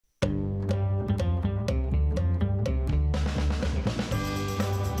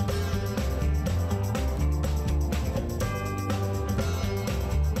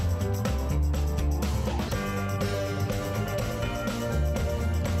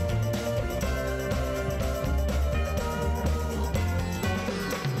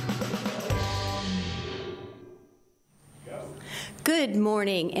Good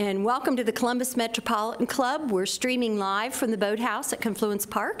morning and welcome to the Columbus Metropolitan Club. We're streaming live from the Boathouse at Confluence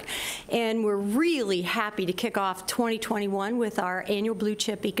Park, and we're really happy to kick off 2021 with our annual Blue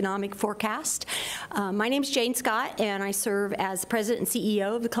Chip Economic Forecast. My name is Jane Scott, and I serve as President and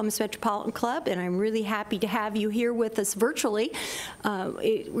CEO of the Columbus Metropolitan Club, and I'm really happy to have you here with us virtually.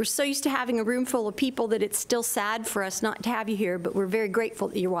 We're so used to having a room full of people that it's still sad for us not to have you here, but we're very grateful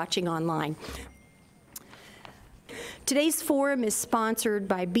that you're watching online. Today's forum is sponsored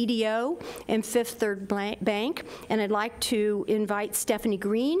by BDO and Fifth Third Bank, and I'd like to invite Stephanie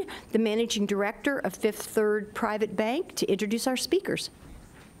Green, the Managing Director of Fifth Third Private Bank, to introduce our speakers.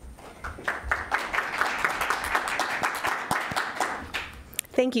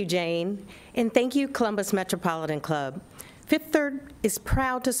 Thank you, Jane, and thank you, Columbus Metropolitan Club. Fifth Third is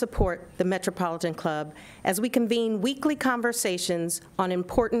proud to support the Metropolitan Club as we convene weekly conversations on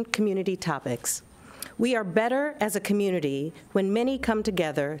important community topics. We are better as a community when many come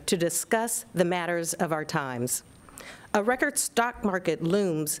together to discuss the matters of our times. A record stock market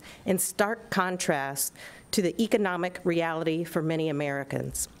looms in stark contrast to the economic reality for many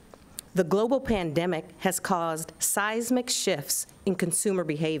Americans. The global pandemic has caused seismic shifts in consumer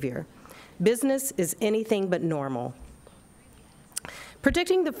behavior. Business is anything but normal.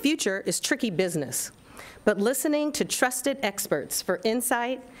 Predicting the future is tricky business, but listening to trusted experts for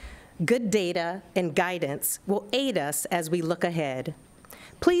insight, good data, and guidance will aid us as we look ahead.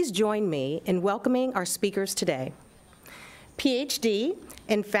 Please join me in welcoming our speakers today. PhD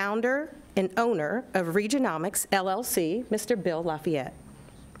and founder and owner of Regionomics, LLC, Mr. Bill LaFayette.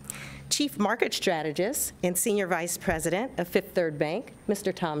 Chief Market Strategist and Senior Vice President of Fifth Third Bank,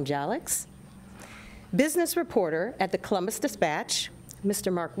 Mr. Tom Jalics. Business reporter at the Columbus Dispatch,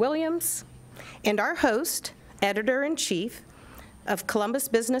 Mr. Mark Williams. And our host, Editor-in-Chief of Columbus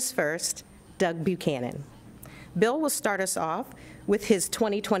Business First, Doug Buchanan. Bill will start us off with his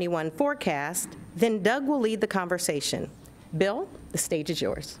 2021 forecast, then Doug will lead the conversation. Bill, the stage is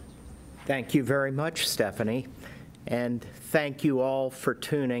yours. Thank you very much, Stephanie, and thank you all for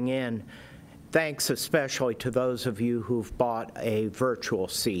tuning in. Thanks especially to those of you who've bought a virtual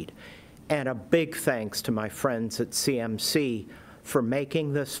seat, and a big thanks to my friends at CMC for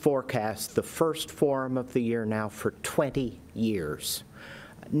making this forecast the first forum of the year now for 20 years.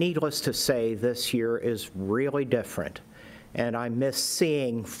 Needless to say, this year is really different, and I miss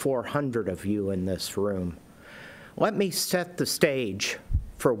seeing 400 of you in this room. Let me set the stage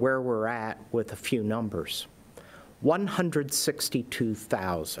for where we're at with a few numbers.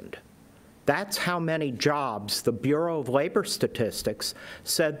 162,000. That's how many jobs the Bureau of Labor Statistics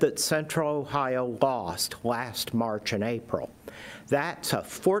said that Central Ohio lost last March and April. That's a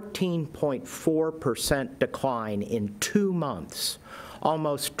 14.4% decline in 2 months,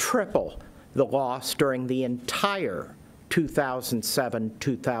 almost triple the loss during the entire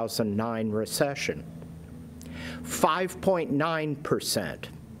 2007-2009 recession. 5.9%.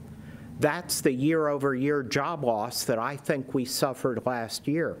 That's the year-over-year job loss that I think we suffered last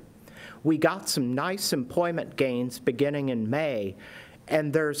year. We got some nice employment gains beginning in May,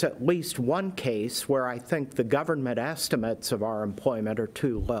 and there's at least one case where I think the government estimates of our employment are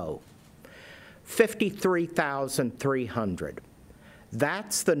too low. 53,300.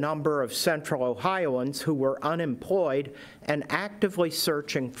 That's the number of Central Ohioans who were unemployed and actively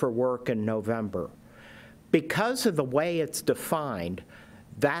searching for work in November. Because of the way it's defined,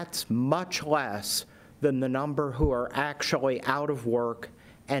 that's much less than the number who are actually out of work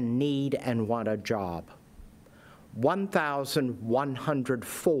and need and want a job.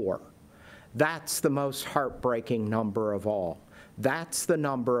 1,104. That's the most heartbreaking number of all. That's the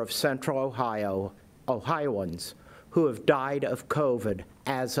number of Central Ohioans who have died of COVID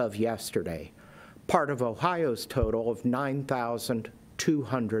as of yesterday, part of Ohio's total of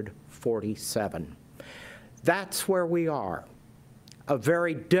 9,247. That's where we are, a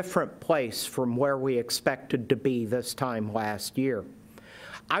very different place from where we expected to be this time last year.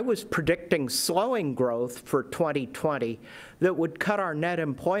 I was predicting slowing growth for 2020 that would cut our net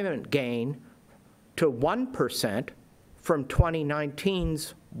employment gain to 1% from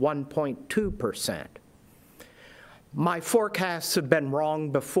 2019's 1.2%. My forecasts have been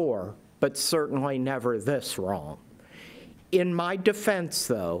wrong before, but certainly never this wrong. In my defense,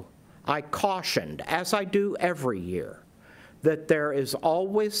 though, I cautioned, as I do every year, that there is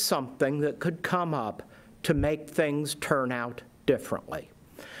always something that could come up to make things turn out differently.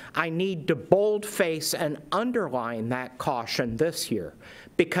 I need to boldface and underline that caution this year,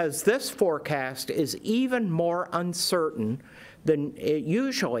 because this forecast is even more uncertain than it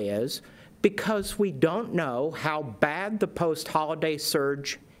usually is, because we don't know how bad the post-holiday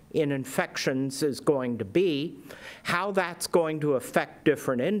surge in infections is going to be, how that's going to affect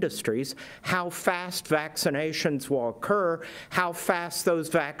different industries, how fast vaccinations will occur, how fast those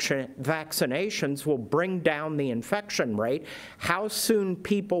vaccinations will bring down the infection rate, how soon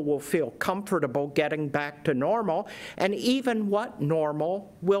people will feel comfortable getting back to normal, and even what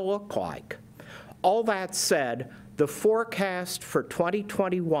normal will look like. All that said, the forecast for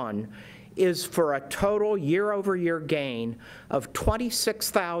 2021 is for a total year-over-year gain of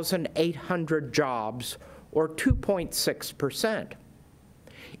 26,800 jobs, or 2.6%.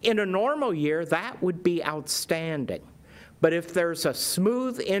 In a normal year, that would be outstanding. But if there's a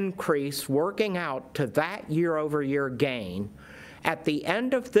smooth increase working out to that year-over-year gain, at the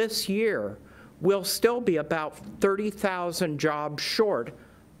end of this year, we'll still be about 30,000 jobs short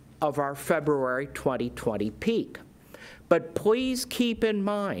of our February 2020 peak. But please keep in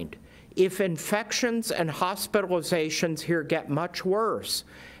mind, if infections and hospitalizations here get much worse,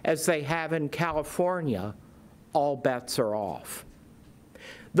 as they have in California, all bets are off.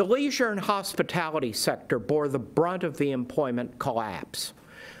 The leisure and hospitality sector bore the brunt of the employment collapse.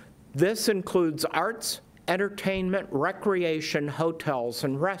 This includes arts, entertainment, recreation, hotels,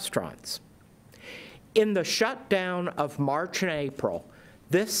 and restaurants. In the shutdown of March and April,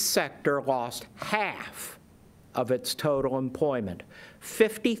 this sector lost half of its total employment.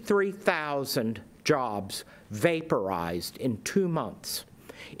 53,000 jobs vaporized in 2 months.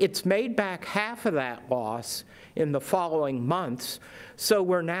 It's made back half of that loss in the following months, so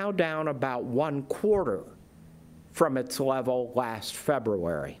we're now down about 1/4 from its level last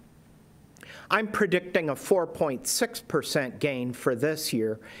February. I'm predicting a 4.6% gain for this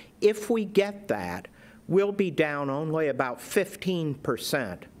year. If we get that, we'll be down only about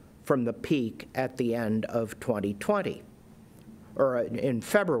 15% from the peak at the end of 2020, or in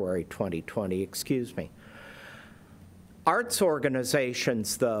February 2020, excuse me. Arts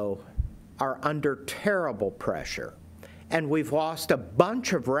organizations, though, are under terrible pressure, and we've lost a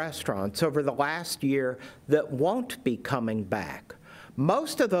bunch of restaurants over the last year that won't be coming back.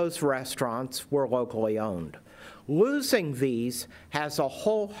 Most of those restaurants were locally owned. Losing these has a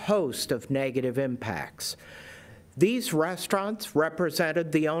whole host of negative impacts. These restaurants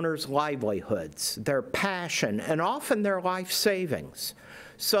represented the owners' livelihoods, their passion, and often their life savings.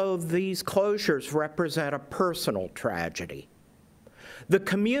 So these closures represent a personal tragedy. The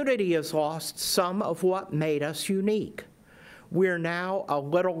community has lost some of what made us unique. We're now a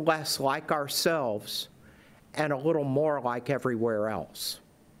little less like ourselves and a little more like everywhere else.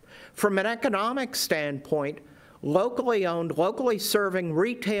 From an economic standpoint, locally owned, locally serving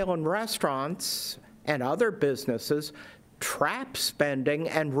retail and restaurants and other businesses trap spending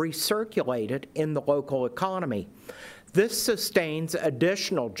and recirculate it in the local economy. This sustains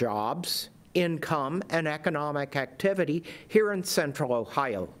additional jobs, income, and economic activity here in Central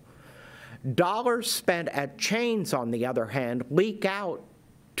Ohio. Dollars spent at chains, on the other hand, leak out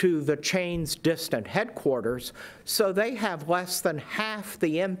to the chain's distant headquarters, so they have less than half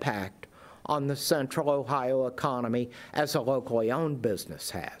the impact on the Central Ohio economy as a locally owned business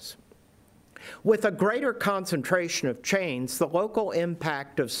has. With a greater concentration of chains, the local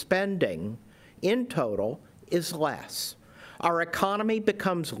impact of spending in total is less. Our economy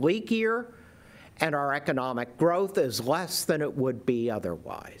becomes leakier, and our economic growth is less than it would be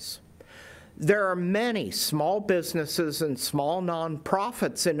otherwise. There are many small businesses and small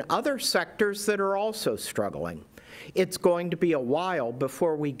nonprofits in other sectors that are also struggling. It's going to be a while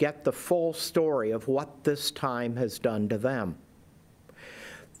before we get the full story of what this time has done to them.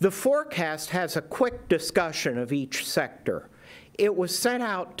 The forecast has a quick discussion of each sector. It was sent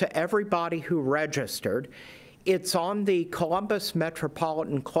out to everybody who registered. It's on the Columbus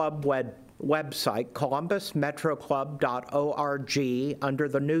Metropolitan Club website, columbusmetroclub.org, under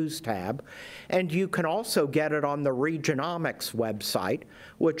the News tab, and you can also get it on the Regionomics website,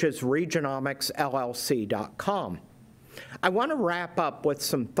 which is regionomicsllc.com. I want to wrap up with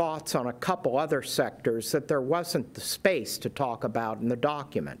some thoughts on a couple other sectors that there wasn't the space to talk about in the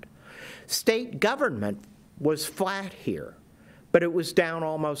document. State government was flat here, but it was down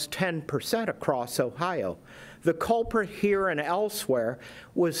almost 10% across Ohio. The culprit here and elsewhere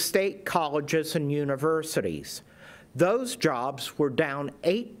was state colleges and universities. Those jobs were down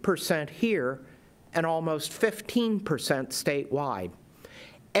 8% here and almost 15% statewide.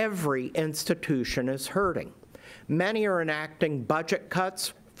 Every institution is hurting. Many are enacting budget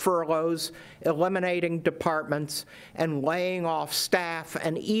cuts, furloughs, eliminating departments, and laying off staff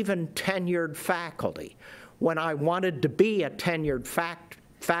and even tenured faculty. When I wanted to be a tenured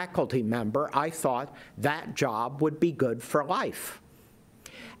faculty member, I thought that job would be good for life.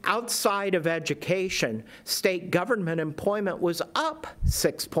 Outside of education, state government employment was up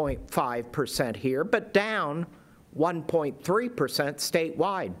 6.5% here, but down 1.3%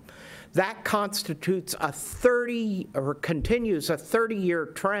 statewide. That constitutes continues a 30-year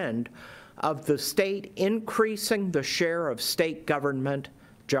trend of the state increasing the share of state government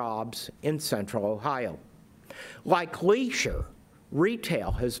jobs in Central Ohio. Like leisure,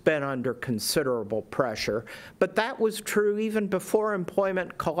 retail has been under considerable pressure, but that was true even before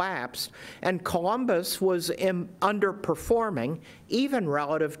employment collapsed, and Columbus was underperforming even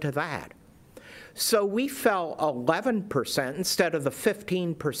relative to that. So we fell 11% instead of the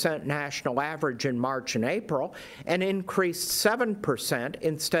 15% national average in March and April, and increased 7%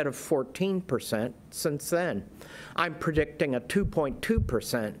 instead of 14% since then. I'm predicting a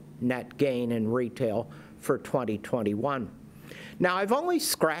 2.2% net gain in retail for 2021. Now, I've only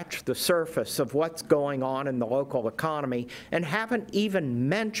scratched the surface of what's going on in the local economy and haven't even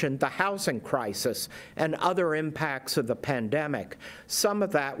mentioned the housing crisis and other impacts of the pandemic. Some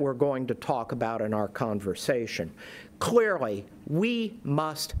of that we're going to talk about in our conversation. Clearly, we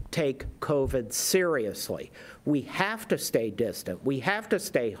must take COVID seriously. We have to stay distant. We have to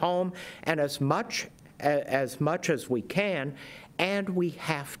stay home and as much as we can, and we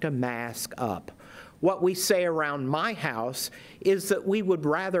have to mask up. What we say around my house is that we would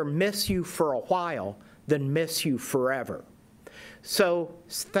rather miss you for a while than miss you forever. So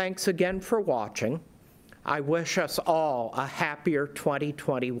thanks again for watching. I wish us all a happier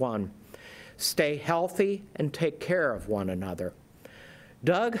 2021. Stay healthy and take care of one another.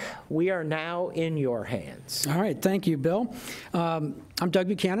 Doug, we are now in your hands. All right, thank you, Bill. I'm Doug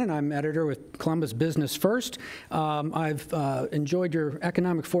Buchanan. I'm editor with Columbus Business First. I've enjoyed your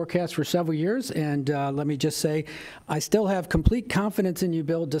economic forecast for several years, and let me just say, I still have complete confidence in you,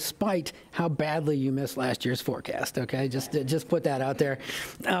 Bill, despite how badly you missed last year's forecast, okay? Just put that out there.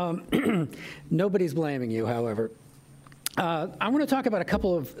 Nobody's blaming you, however. I want to talk about a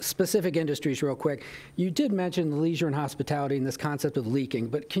couple of specific industries real quick. You did mention leisure and hospitality and this concept of leaking,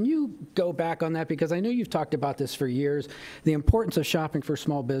 but can you go back on that? Because I know you've talked about this for years, the importance of shopping for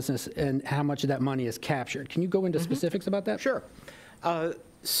small business and how much of that money is captured. Can you go into specifics about that? Sure.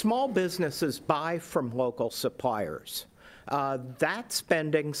 Small businesses buy from local suppliers. That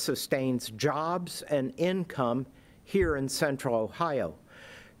spending sustains jobs and income here in Central Ohio.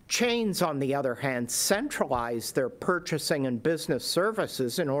 Chains, on the other hand, centralize their purchasing and business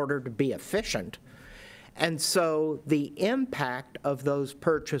services in order to be efficient. And so the impact of those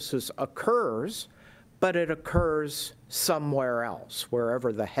purchases occurs, but it occurs somewhere else,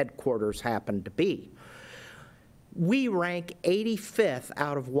 wherever the headquarters happen to be. We rank 85th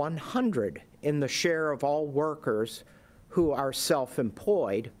out of 100 in the share of all workers who are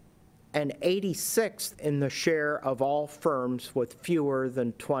self-employed, and 86th in the share of all firms with fewer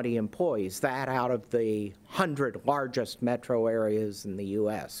than 20 employees, that out of the 100 largest metro areas in the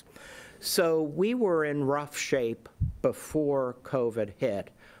U.S. So we were in rough shape before COVID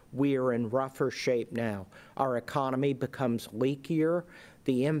hit. We are in rougher shape now. Our economy becomes leakier.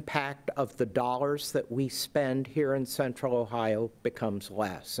 The impact of the dollars that we spend here in Central Ohio becomes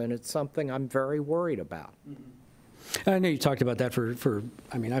less, and it's something I'm very worried about. I know you talked about that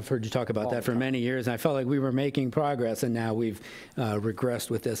I mean, I've heard you talk about that for many years, and I felt like we were making progress, and now we've regressed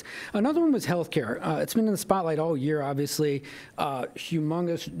with this. Another one was healthcare. It's been in the spotlight all year, obviously,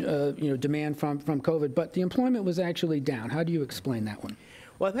 humongous demand from COVID, but the employment was actually down. How do you explain that one?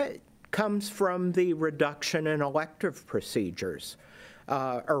 Well, that comes from the reduction in elective procedures.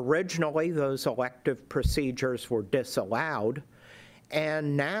 Originally, those elective procedures were disallowed,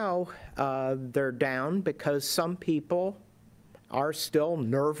 and now they're down because some people are still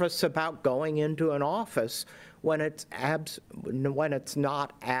nervous about going into an office when it's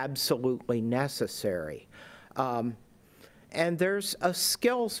not absolutely necessary. And there's a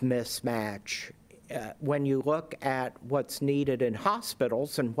skills mismatch when you look at what's needed in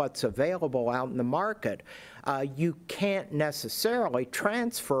hospitals and what's available out in the market. You can't necessarily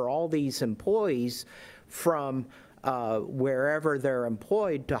transfer all these employees from wherever they're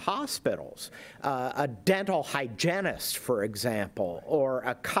employed to hospitals. A dental hygienist, for example, or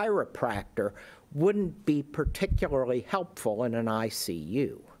a chiropractor wouldn't be particularly helpful in an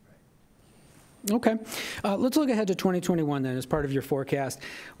ICU. Okay. Let's look ahead to 2021 then as part of your forecast.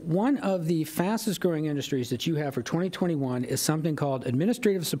 One of the fastest growing industries that you have for 2021 is something called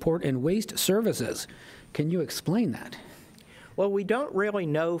administrative support and waste services. Can you explain that? Well, we don't really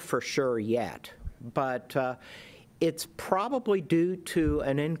know for sure yet, but it's probably due to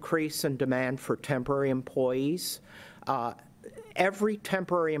an increase in demand for temporary employees. Every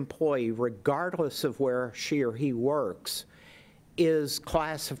temporary employee, regardless of where she or he works, is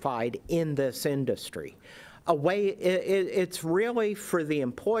classified in this industry. It's really, for the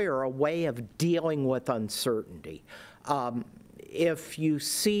employer, a way of dealing with uncertainty. If you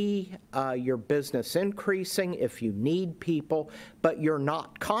see your business increasing, if you need people, but you're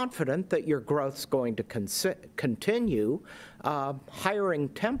not confident that your growth's going to continue, hiring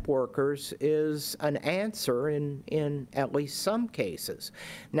temp workers is an answer in at least some cases.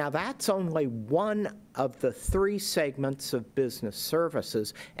 Now, that's only one of the 3 segments of business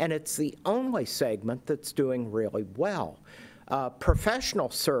services, and it's the only segment that's doing really well. Professional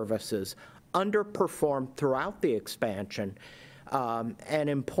services underperformed throughout the expansion, and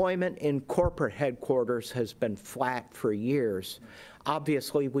employment in corporate headquarters has been flat for years.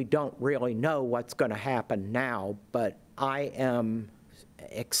 Obviously, we don't really know what's going to happen now, but I am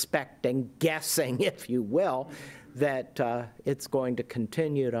expecting, guessing, if you will, that it's going to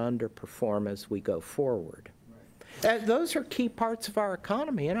continue to underperform as we go forward. Those are key parts of our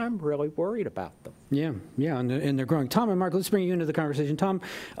economy, and I'm really worried about them. Yeah, and they're growing. Tom and Mark, let's bring you into the conversation. Tom,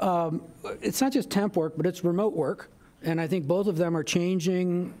 it's not just temp work, but it's remote work. And I think both of them are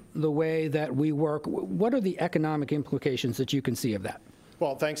changing the way that we work. What are the economic implications that you can see of that?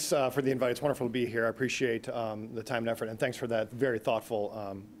 Well, thanks for the invite. It's wonderful to be here. I appreciate the time and effort, and thanks for that very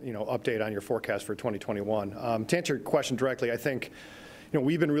thoughtful, update on your forecast for 2021. To answer your question directly, I think,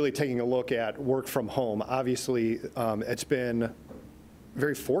 we've been really taking a look at work from home. Obviously, it's been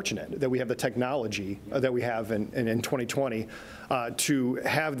very fortunate that we have the technology that we have in 2020 to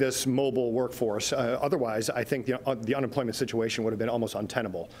have this mobile workforce. Otherwise, I think the unemployment situation would have been almost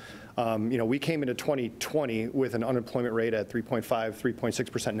untenable. We came into 2020 with an unemployment rate at 3.5,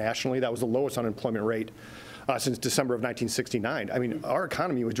 3.6% nationally. That was the lowest unemployment rate since December of 1969. I mean, our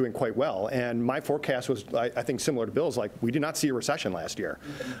economy was doing quite well, and my forecast was, I think, similar to Bill's. Like, we did not see a recession last year.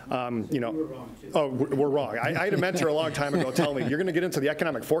 We're wrong. I had a mentor a long time ago tell me, you're going to get into the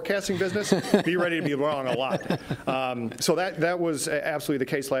economic forecasting business, be ready to be wrong a lot. So that was absolutely the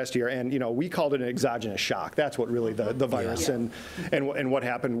case last year, and we called it an exogenous shock. That's what really the virus and what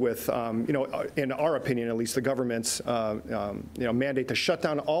happened with, in our opinion at least, the government's mandate to shut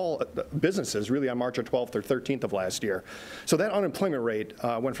down all businesses really on March 12th or 13th of last year. So that unemployment rate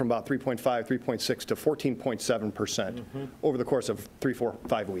went from about 3.5, 3.6 to 14.7% over the course of 3, 4,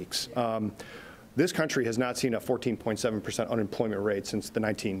 5 weeks. This country has not seen a 14.7% unemployment rate since the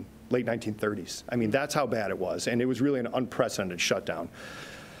late 1930s. I mean, that's how bad it was, and it was really an unprecedented shutdown.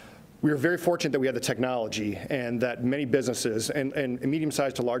 We were very fortunate that we had the technology, and that many businesses, and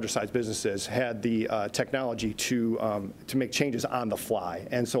medium-sized to larger-sized businesses, had the technology to make changes on the fly.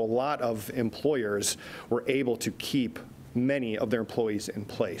 And so a lot of employers were able to keep many of their employees in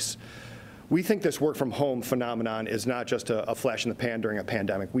place. We think this work from home phenomenon is not just a flash in the pan during a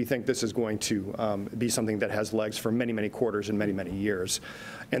pandemic. We think this is going to be something that has legs for many, many quarters and many, many years.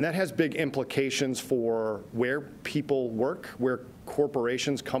 And that has big implications for where people work, where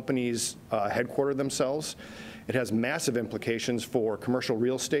corporations, companies headquarter themselves. It has massive implications for commercial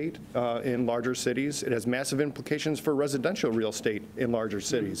real estate in larger cities. It has massive implications for residential real estate in larger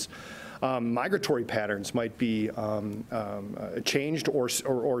cities. Migratory patterns might be changed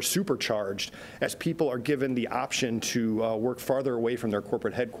or supercharged as people are given the option to work farther away from their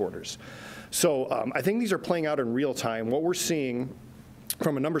corporate headquarters. So I think these are playing out in real time. What we're seeing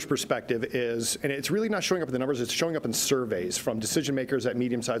from a numbers perspective is, and it's really not showing up in the numbers, it's showing up in surveys from decision makers at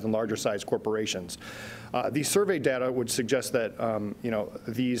medium-sized and larger-sized corporations. These survey data would suggest that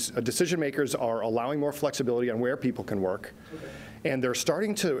these decision makers are allowing more flexibility on where people can work. Okay. And they're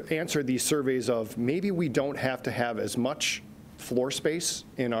starting to answer these surveys of maybe we don't have to have as much floor space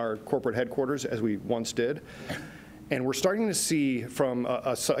in our corporate headquarters as we once did. And we're starting to see from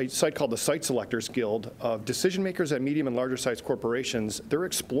a site called the Site Selectors Guild of decision makers at medium and larger sized corporations, they're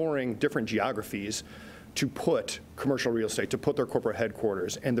exploring different geographies to put commercial real estate, to put their corporate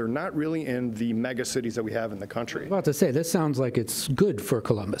headquarters, and they're not really in the mega cities that we have in the country. I was about to say, this sounds like it's good for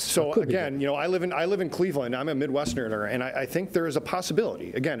Columbus. So again, I live in Cleveland. I'm a Midwesterner, and I think there is a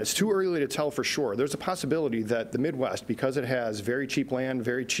possibility. Again, it's too early to tell for sure. There's a possibility that the Midwest, because it has very cheap land,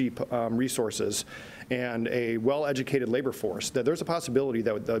 very cheap resources, and a well-educated labor force, that there's a possibility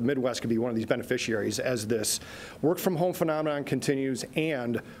that the Midwest could be one of these beneficiaries as this work-from-home phenomenon continues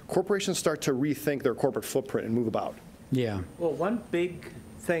and corporations start to rethink their corporate footprint and move about. Yeah. Well, one big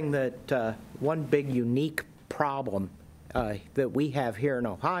thing one big unique problem that we have here in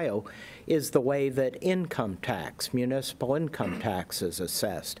Ohio is the way that municipal income tax is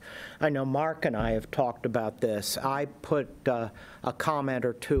assessed. I know Mark and I have talked about this. I put a comment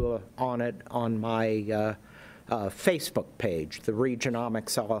or two on it on my Facebook page, the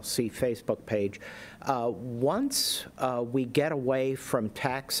Regionomics LLC Facebook page. Once we get away from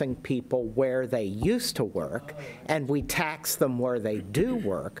taxing people where they used to work and we tax them where they do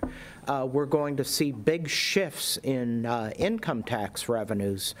work, we're going to see big shifts in income tax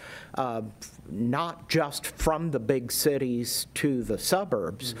revenues, not just from the big cities to the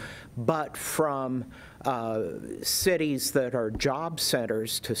suburbs, but from cities that are job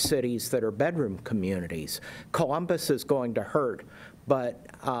centers to cities that are bedroom communities. Columbus is going to hurt, but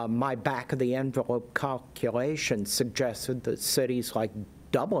my back-of-the-envelope calculation suggested that cities like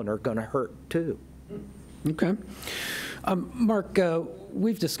Dublin are going to hurt too. Okay. Mark,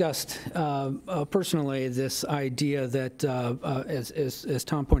 we've discussed personally this idea that, as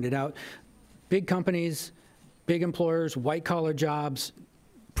Tom pointed out, big companies, big employers, white-collar jobs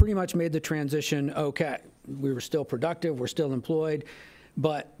pretty much made the transition okay. We were still productive, we're still employed,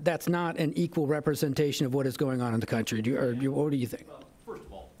 but that's not an equal representation of what is going on in the country. What do you think? First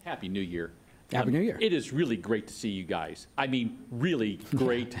of all, Happy New Year. Happy New Year. It is really great to see you guys. I mean, really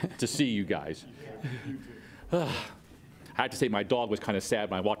great to see you guys. I have to say my dog was kind of sad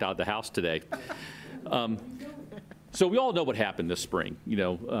when I walked out of the house today. So we all know what happened this spring. You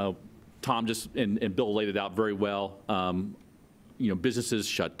know, Tom and Bill laid it out very well. You know, businesses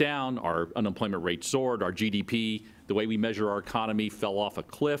shut down, our unemployment rate soared, our GDP, the way we measure our economy fell off a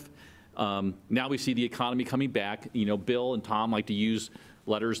cliff. Now we see the economy coming back. You know, Bill and Tom like to use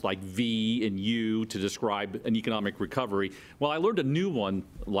letters like V and U to describe an economic recovery. Well, I learned a new one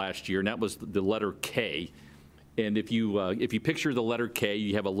last year, and that was the letter K. And if you picture the letter K,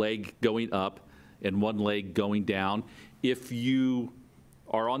 you have a leg going up and one leg going down. If you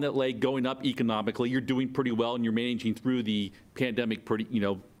are on that leg going up economically, you're doing pretty well and you're managing through the pandemic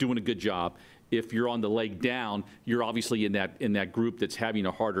doing a good job. If you're on the leg down, you're obviously in that group that's having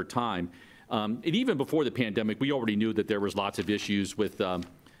a harder time. And even before the pandemic, we already knew that there was lots of issues with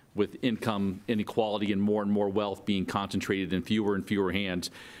income inequality and more wealth being concentrated in fewer and fewer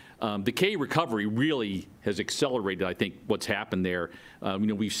hands. The K recovery really has accelerated, I think, what's happened there. You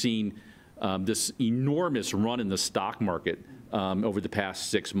know, we've seen this enormous run in the stock market over the past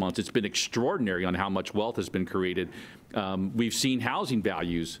 6 months. It's been extraordinary on how much wealth has been created. We've seen housing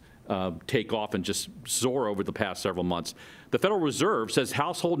values take off and just soar over the past several months. The Federal Reserve says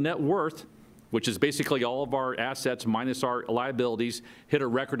household net worth, which is basically all of our assets minus our liabilities, hit a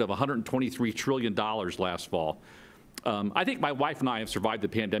record of $123 trillion last fall. I think my wife and I have survived the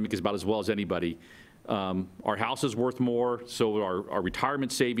pandemic about as well as anybody. Our house is worth more, so our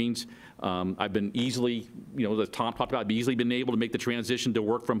retirement savings. I've been easily, you know, as Tom talked about, I've easily been able to make the transition to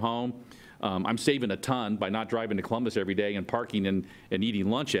work from home. I'm saving a ton by not driving to Columbus every day and parking and eating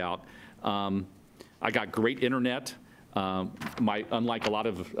lunch out. I got great internet. Unlike a lot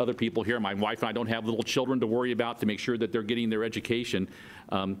of other people here, my wife and I don't have little children to worry about to make sure that they're getting their education.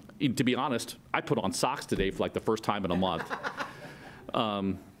 To be honest, I put on socks today for like the first time in a month.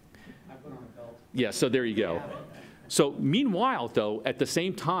 Yeah, so there you go. So meanwhile, though, at the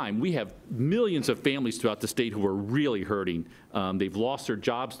same time, we have millions of families throughout the state who are really hurting. They've lost their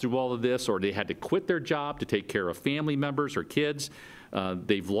jobs through all of this, or they had to quit their job to take care of family members or kids.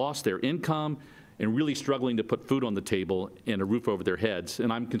 They've lost their income and really struggling to put food on the table and a roof over their heads.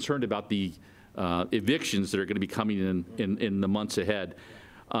 And I'm concerned about the evictions that are going to be coming in the months ahead.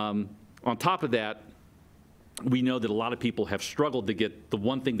 On top of that, we know that a lot of people have struggled to get the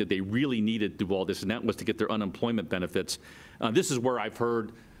one thing that they really needed through all this, and that was to get their unemployment benefits. This is where I've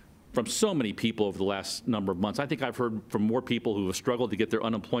heard from so many people over the last number of months. I think I've heard from more people who have struggled to get their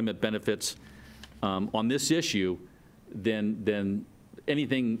unemployment benefits on this issue than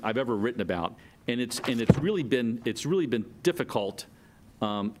anything I've ever written about. And it's really been difficult,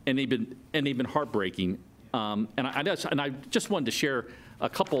 and they've been heartbreaking. And I just wanted to share a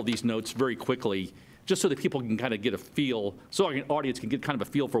couple of these notes very quickly, just so that people can kind of get a feel, so our audience can get kind of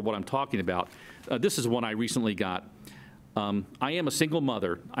a feel for what I'm talking about. This is one I recently got. I am a single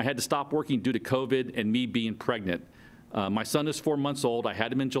mother. I had to stop working due to COVID and me being pregnant. My son is 4 months old. I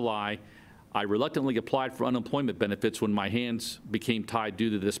had him in July. I reluctantly applied for unemployment benefits when my hands became tied due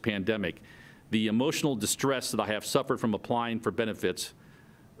to this pandemic. The emotional distress that I have suffered from applying for benefits,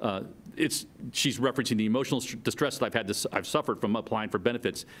 she's referencing the emotional distress that I've suffered from applying for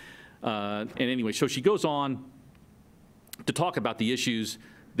benefits. And anyway, so she goes on to talk about the issues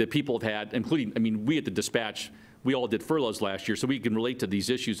that people have had, including, I mean, we at the Dispatch, we all did furloughs last year, so we can relate to these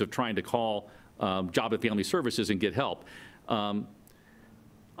issues of trying to call Job and Family Services and get help.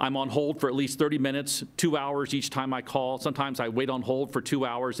 I'm on hold for at least 30 minutes, 2 hours each time I call. Sometimes I wait on hold for 2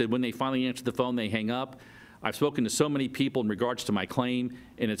 hours, and when they finally answer the phone, they hang up. I've spoken to so many people in regards to my claim,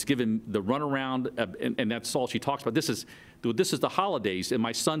 and it's given the runaround, and that's all she talks about. This is the holidays, and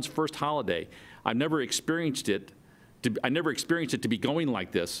my son's first holiday. I've never experienced it. I never experienced it to be going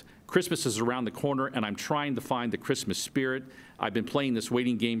like this. Christmas is around the corner, and I'm trying to find the Christmas spirit. I've been playing this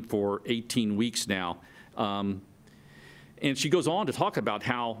waiting game for 18 weeks now. And she goes on to talk about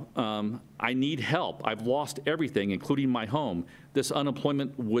how I need help. I've lost everything, including my home. This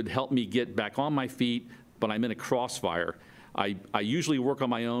unemployment would help me get back on my feet, but I'm in a crossfire. I usually work on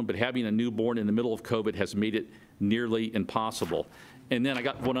my own, but having a newborn in the middle of COVID has made it nearly impossible. And then I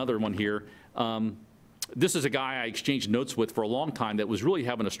got one other one here. This is a guy I exchanged notes with for a long time that was really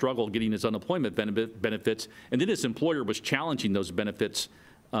having a struggle getting his unemployment benefits, and then his employer was challenging those benefits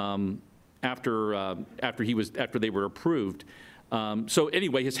after they were approved. So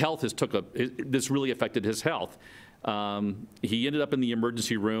anyway, his health this really affected his health. He ended up in the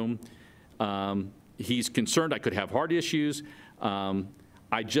emergency room. He's concerned I could have heart issues.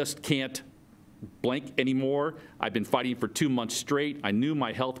 I just can't blank anymore. I've been fighting for 2 months straight. I knew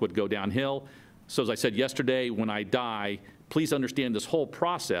my health would go downhill. So as I said yesterday, when I die, please understand this whole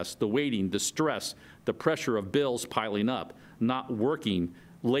process, the waiting, the stress, the pressure of bills piling up, not working,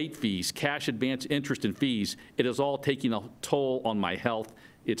 late fees, cash advance interest and fees. It is all taking a toll on my health.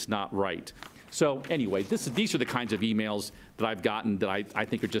 It's not right. So anyway, these are the kinds of emails that I've gotten that I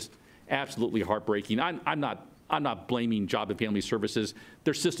think are just absolutely heartbreaking. I'm not blaming Job and Family Services.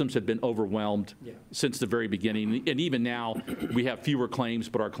 Their systems have been overwhelmed since the very beginning. And even now, we have fewer claims,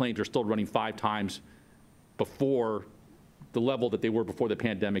 but our claims are still running 5 times before the level that they were before the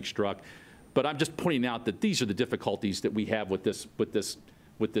pandemic struck. But I'm just pointing out that these are the difficulties that we have with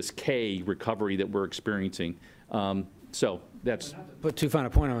this K recovery that we're experiencing. So that's. Put too fine a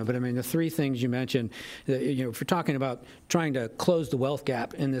point on it, but I mean, the 3 things you mentioned, if you're talking about trying to close the wealth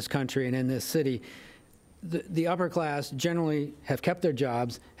gap in this country and in this city, the upper class generally have kept their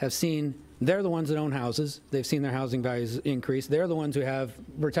jobs, they're the ones that own houses. They've seen their housing values increase. They're the ones who have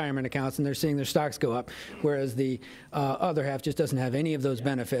retirement accounts, and they're seeing their stocks go up, whereas the other half just doesn't have any of those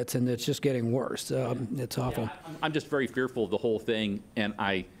benefits, and it's just getting worse. It's awful. Yeah, I'm just very fearful of the whole thing, and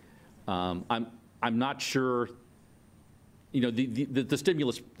I'm not sure. You know, the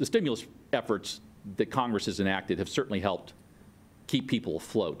stimulus efforts that Congress has enacted have certainly helped keep people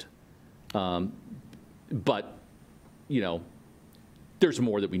afloat. But, you know, there's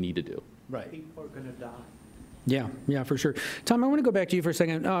more that we need to do. Right. People are going to die. Yeah, for sure. Tom, I want to go back to you for a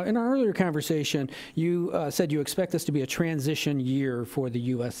second. In our earlier conversation, you said you expect this to be a transition year for the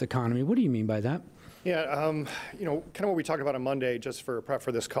U.S. economy. What do you mean by that? Yeah, you know, kind of what we talked about on Monday, just for prep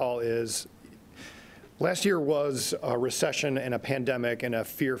for this call, is last year was a recession and a pandemic and a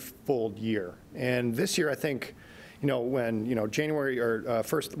fearful year. And this year, I think, you know, when, you know, January or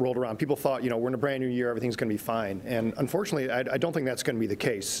first rolled around, people thought, you know, we're in a brand new year, everything's going to be fine. And unfortunately, I don't think that's going to be the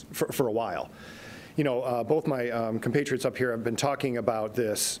case for a while. You know, both my compatriots up here have been talking about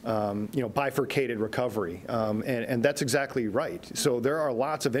this, you know, bifurcated recovery, and that's exactly right. So there are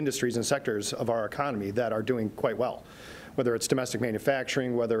lots of industries and sectors of our economy that are doing quite well, whether it's domestic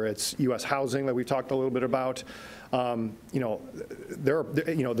manufacturing, whether it's U.S. housing that we've talked a little bit about. You know,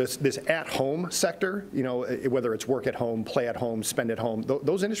 this at-home sector, you know, whether it's work at home, play at home, spend at home,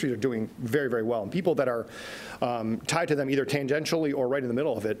 those industries are doing very, very well. And people that are tied to them either tangentially or right in the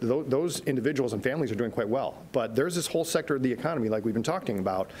middle of it, those individuals and families are doing quite well. But there's this whole sector of the economy like we've been talking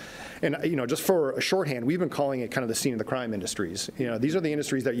about. And, you know, just for a shorthand, we've been calling it kind of the scene of the crime industries. You know, these are the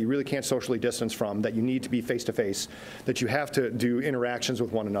industries that you really can't socially distance from, that you need to be face-to-face, that you have to do interactions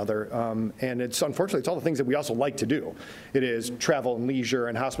with one another. And unfortunately, it's all the things that we also like to do. It is travel and leisure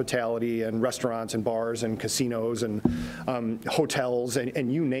and hospitality and restaurants and bars and casinos and hotels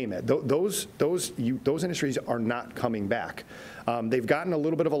and you name it. Those industries are not coming back. They've gotten a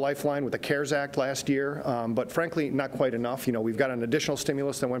little bit of a lifeline with the CARES Act last year, but frankly, not quite enough. You know, we've got an additional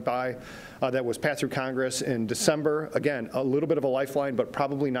stimulus that went by that was passed through Congress in December. Again, a little bit of a lifeline, but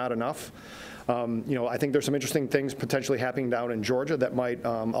probably not enough. You know, I think there's some interesting things potentially happening down in Georgia that might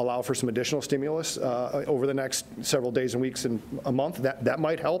allow for some additional stimulus over the next several days and weeks and a month. That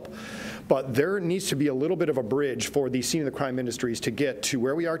might help. But there needs to be a little bit of a bridge for the scene of the crime industries to get to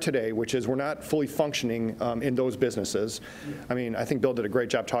where we are today, which is we're not fully functioning in those businesses. I mean, I think Bill did a great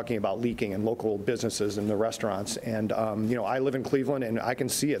job talking about leaking in local businesses and the restaurants. And, you know, I live in Cleveland, and I can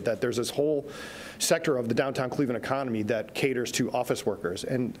see it, that there's this whole sector of the downtown Cleveland economy that caters to office workers.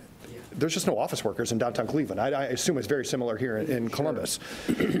 And there's just no office workers in downtown Cleveland. I assume it's very similar here in Columbus.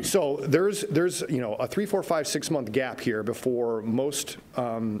 So there's you know, a 3, 4, 5, 6 month gap here before most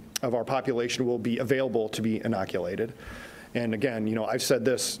of our population will be available to be inoculated. And again, I've said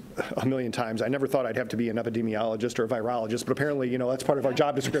this a million times. I never thought I'd have to be an epidemiologist or a virologist, but apparently, that's part of our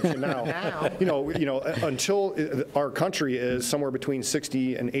job description now. Until our country is somewhere between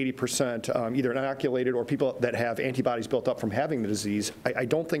 60 and 80% either inoculated or people that have antibodies built up from having the disease, I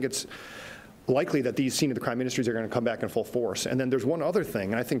don't think it's likely that these scene of the crime industries are going to come back in full force. And then there's one other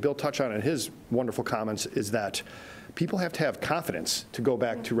thing, and I think Bill touched on it in his wonderful comments, is that people have to have confidence to go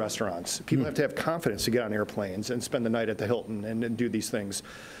back to restaurants. People have to have confidence to get on airplanes and spend the night at the Hilton and do these things.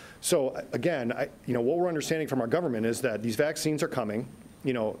 So again, what we're understanding from our government is that these vaccines are coming.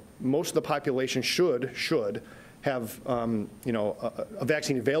 Most of the population should have a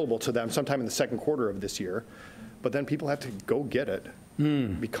vaccine available to them sometime in the second quarter of this year. But then people have to go get it,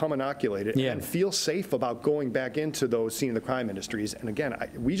 become inoculated, and feel safe about going back into those scene of the crime industries. And again,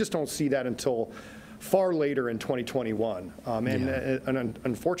 we just don't see that until far later in 2021. And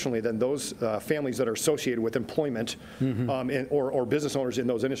unfortunately, then those families that are associated with employment or business owners in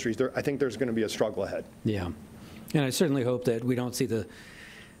those industries, I think there's going to be a struggle ahead. Yeah. And I certainly hope that we don't see the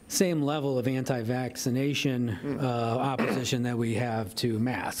same level of anti-vaccination opposition that we have to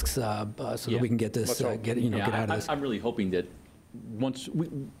masks, so that we can get this, get out of this. I'm really hoping that once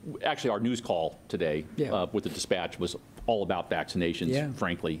actually our news call today with the dispatch was all about vaccinations,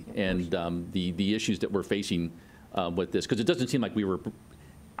 frankly, and the issues that we're facing with this, because it doesn't seem like we were.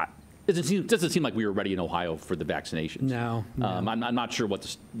 It doesn't seem like we were ready in Ohio for the vaccinations. No. I'm not sure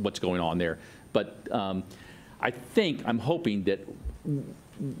what's going on there, but I'm hoping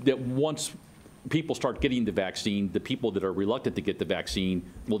that once people start getting the vaccine, the people that are reluctant to get the vaccine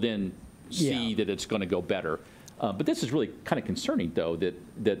will then see that it's going to go better. But this is really kind of concerning, though,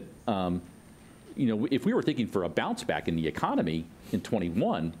 that if we were thinking for a bounce back in the economy in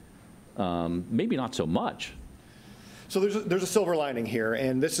 21, maybe not so much. So there's a silver lining here,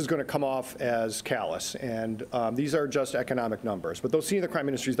 and this is going to come off as callous, and these are just economic numbers. But those scene of the crime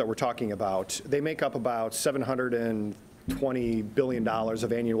industries that we're talking about, they make up about $720 billion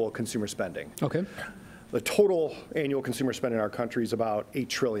of annual consumer spending. Okay. The total annual consumer spend in our country is about $8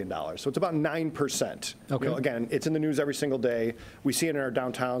 trillion. So it's about 9%. Okay. Again, it's in the news every single day. We see it in our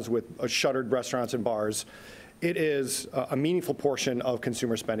downtowns with shuttered restaurants and bars. It is a meaningful portion of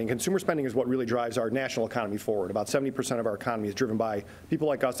consumer spending. Consumer spending is what really drives our national economy forward. About 70% of our economy is driven by people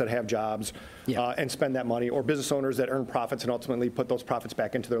like us that have jobs and spend that money, or business owners that earn profits and ultimately put those profits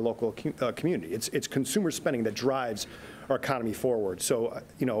back into their local community. It's consumer spending that drives our economy forward. So,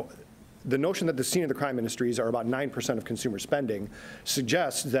 the notion that the scene of the crime industries are about 9% of consumer spending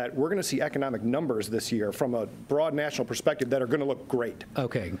suggests that we're going to see economic numbers this year from a broad national perspective that are going to look great.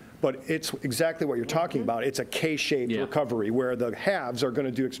 Okay. But it's exactly what you're talking about. It's a K-shaped recovery where the haves are going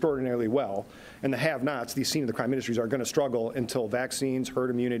to do extraordinarily well, and the have-nots, these scene of the crime industries, are going to struggle until vaccines,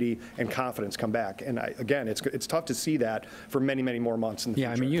 herd immunity, and confidence come back. And again, it's tough to see that for many, many more months in the future.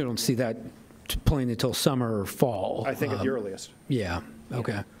 I mean, you don't see that playing until summer or fall. I think at the earliest. Yeah.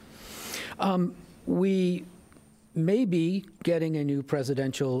 Okay. We may be getting a new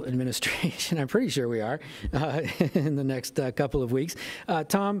presidential administration. I'm pretty sure we are in the next couple of weeks.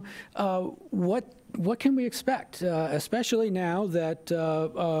 Tom, what can we expect, especially now that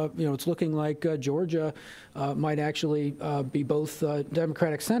it's looking like Georgia might actually be both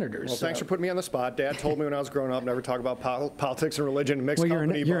Democratic senators? Well, thanks for putting me on the spot. Dad told me when I was growing up never talk about politics and religion and mixed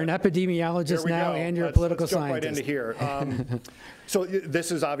company. You're an epidemiologist now, and you're a political scientist. Let's jump right into here. So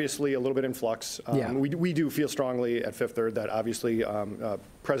this is obviously a little bit in flux. We do feel strongly at Fifth Third that obviously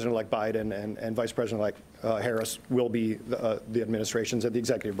President-elect Biden and Vice President-elect Harris will be the administrations at the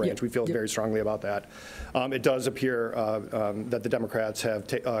executive branch. We feel very strongly about that. It does appear that the Democrats have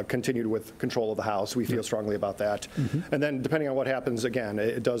continued with control of the House. We feel strongly about that. And then depending on what happens, again,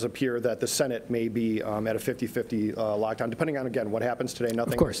 it does appear that the Senate may be at a 50-50 lockdown. Depending on, again, what happens today,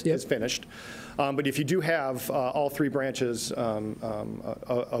 nothing is finished. But if you do have all three branches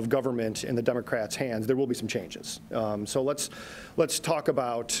of government in the Democrats' hands, there will be some changes. So let's talk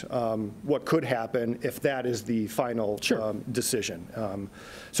about what could happen if that is the final decision.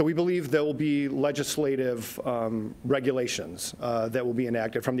 So we believe there will be legislative regulations that will be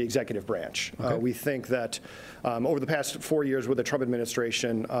enacted from the executive branch. We think that over the past 4 years with the Trump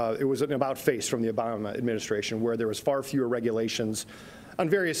administration, it was an about-face from the Obama administration where there was far fewer regulations on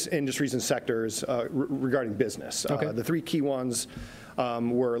various industries and sectors regarding business. The three key ones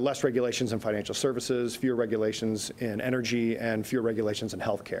were less regulations in financial services, fewer regulations in energy, and fewer regulations in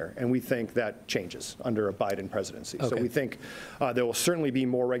healthcare. And we think that changes under a Biden presidency. Okay. So we think there will certainly be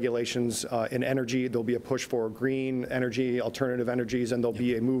more regulations in energy. There'll be a push for green energy, alternative energies, and there'll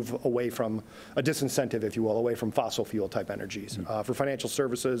be a move away from a disincentive, if you will, away from fossil fuel type energies. For financial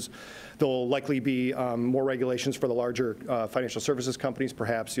services, there'll likely be more regulations for the larger financial services companies.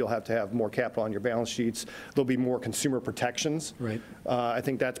 Perhaps you'll have to have more capital on your balance sheets. There'll be more consumer protections. Right. I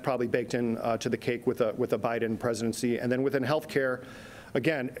think that's probably baked in to the cake with a Biden presidency. And then within healthcare,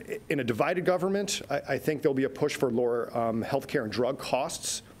 again, in a divided government, I think there'll be a push for lower healthcare and drug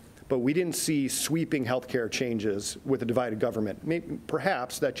costs. But we didn't see sweeping healthcare changes with a divided government. Maybe,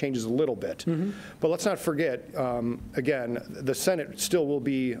 perhaps that changes a little bit. But let's not forget, again, the Senate still will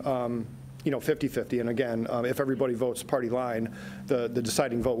be 50-50. And again, if everybody votes party line, the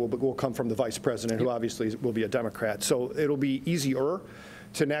deciding vote will come from the vice president, who obviously will be a Democrat. So it'll be easier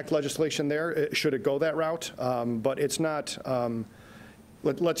to enact legislation there, should it go that route. But it's not.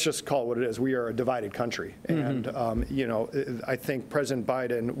 Let's just call it what it is. We are a divided country. And, I think President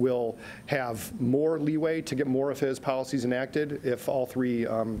Biden will have more leeway to get more of his policies enacted if all three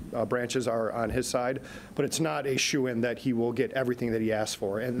branches are on his side. But it's not a shoo-in that he will get everything that he asks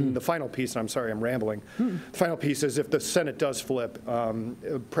for. And the final piece, and I'm sorry, I'm rambling. The final piece is if the Senate does flip,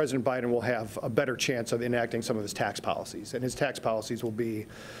 President Biden will have a better chance of enacting some of his tax policies. And his tax policies will be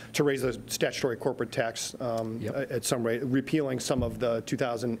to raise the statutory corporate tax at some rate, repealing some of the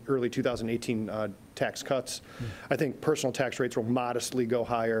early 2018 tax cuts. I think personal tax rates will modestly go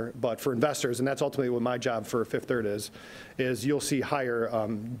higher, but for investors, and that's ultimately what my job for Fifth Third is you'll see higher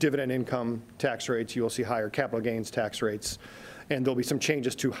dividend income tax rates, you'll see higher capital gains tax rates, and there'll be some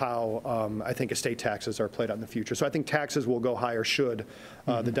changes to how I think estate taxes are played out in the future. So I think taxes will go higher should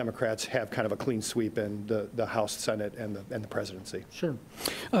the Democrats have kind of a clean sweep in the House, Senate, and the presidency. Sure.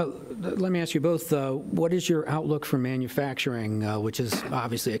 Let me ask you both, what is your outlook for manufacturing, which is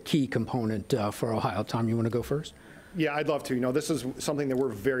obviously a key component for Ohio? Tom, you want to go first? Yeah, I'd love to. This is something that we're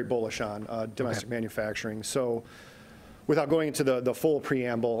very bullish on, domestic manufacturing. So without going into the full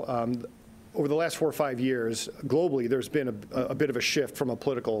preamble, over the last 4 or 5 years, globally, there's been a bit of a shift from a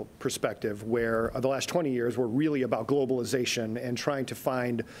political perspective where the last 20 years were really about globalization and trying to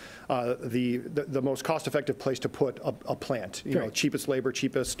find the most cost-effective place to put a plant, cheapest labor,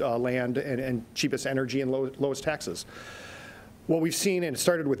 cheapest land, and cheapest energy and lowest taxes. What we've seen, and it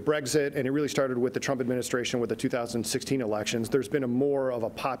started with Brexit, and it really started with the Trump administration with the 2016 elections, there's been more of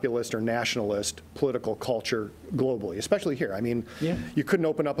a populist or nationalist political culture globally, especially here. I mean, you couldn't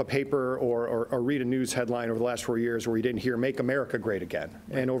open up a paper or read a news headline over the last 4 years where you didn't hear "Make America Great Again."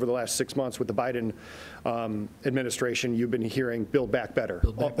 Right. And over the last 6 months with the Biden administration, you've been hearing "Build Back Better"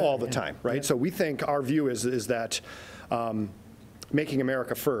 all the time, right? Yeah. So we think our view is that making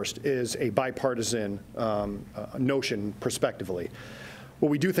America first is a bipartisan notion prospectively. What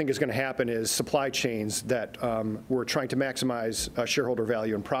we do think is going to happen is supply chains that we're trying to maximize shareholder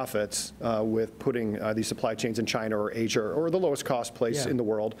value and profits with putting these supply chains in China or Asia or the lowest cost place in the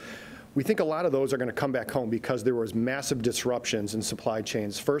world. We think a lot of those are going to come back home because there was massive disruptions in supply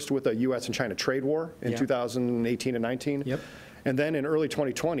chains, first with the U.S. and China trade war in 2018 and 19. Yep. And then in early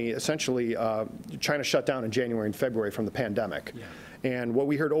 2020, essentially, China shut down in January and February from the pandemic. Yeah. And what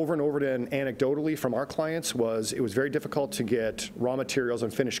we heard over and over again anecdotally from our clients was it was very difficult to get raw materials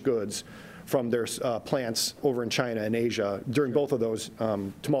and finished goods from their plants over in China and Asia during both of those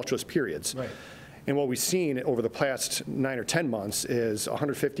tumultuous periods. Right. And what we've seen over the past 9 or 10 months is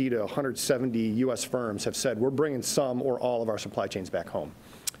 150 to 170 U.S. firms have said, we're bringing some or all of our supply chains back home.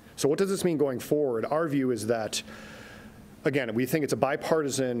 So what does this mean going forward? Our view is that, again, we think it's a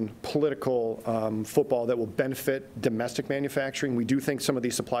bipartisan political football that will benefit domestic manufacturing. We do think some of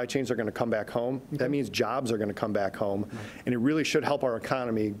these supply chains are going to come back home. Okay. That means jobs are going to come back home, and it really should help our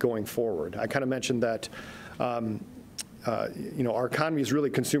economy going forward. I kind of mentioned that our economy is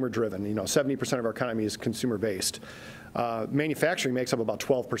really consumer-driven. 70% of our economy is consumer-based. Manufacturing makes up about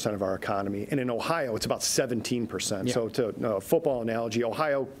 12% of our economy, and in Ohio, it's about 17%. Yeah. So to a football analogy,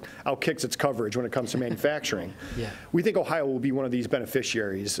 Ohio outkicks its coverage when it comes to manufacturing. Yeah. We think Ohio will be one of these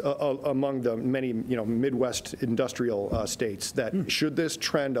beneficiaries among the many Midwest industrial states that should this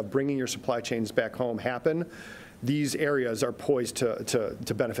trend of bringing your supply chains back home happen, these areas are poised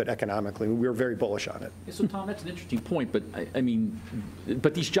to benefit economically. We're very bullish on it. Yeah, so Tom, that's an interesting point, but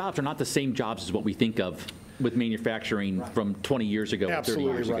but these jobs are not the same jobs as what we think of with manufacturing from 20 years ago or 30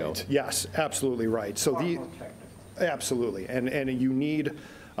 years ago. Yes, absolutely right. So absolutely, and you need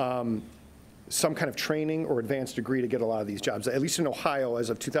some kind of training or advanced degree to get a lot of these jobs. At least in Ohio, as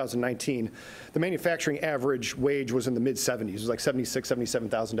of 2019, the manufacturing average wage was in the mid-70s. It was like $76,000,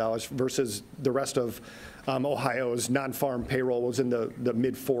 $77,000 versus the rest of Ohio's non-farm payroll was in the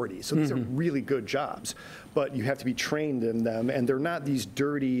mid-40s. So these are really good jobs, but you have to be trained in them, and they're not these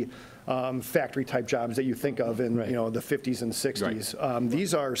dirty factory-type jobs that you think of in the 50s and 60s. Right.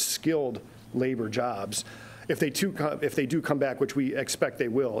 These are skilled labor jobs. If they do come back, which we expect they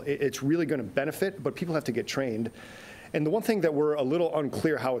will, it's really going to benefit, but people have to get trained. And the one thing that we're a little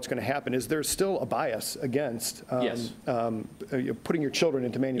unclear how it's going to happen is there's still a bias against putting your children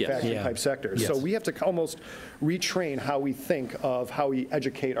into manufacturing type sectors. Yes. So we have to almost retrain how we think of how we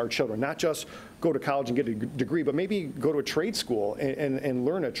educate our children, not just go to college and get a degree, but maybe go to a trade school and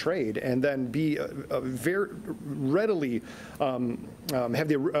learn a trade, and then be very readily have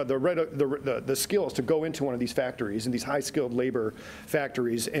the skills to go into one of these factories, and these high-skilled labor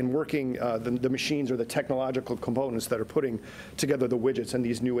factories, and working the machines or the technological components that are putting together the widgets in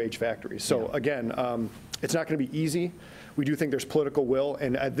these new age factories. So again, it's not going to be easy. We do think there's political will,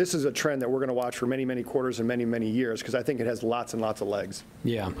 and this is a trend that we're going to watch for many, many quarters and many, many years, because I think it has lots and lots of legs.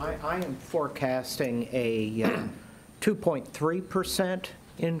 Yeah. I am forecasting a 2.3%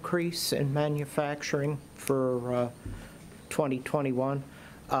 increase in manufacturing for 2021.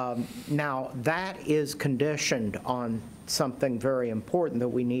 Now, that is conditioned on something very important that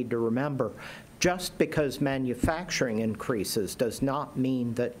we need to remember. Just because manufacturing increases does not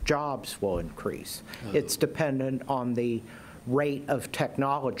mean that jobs will increase. It's dependent on the rate of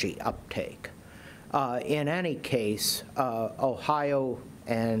technology uptake. In any case, Ohio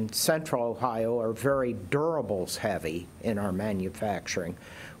and Central Ohio are very durables heavy in our manufacturing,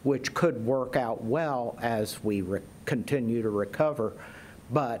 which could work out well as we continue to recover.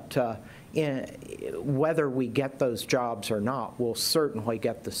 But whether we get those jobs or not, we'll certainly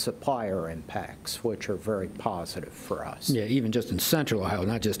get the supplier impacts, which are very positive for us. Yeah, even just in Central Ohio,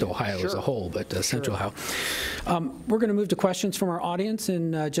 not just Ohio as a whole, but Central Ohio. We're going to move to questions from our audience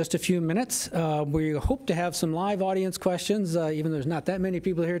in just a few minutes. We hope to have some live audience questions, even though there's not that many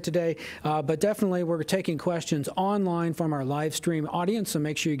people here today. But definitely, we're taking questions online from our live stream audience, so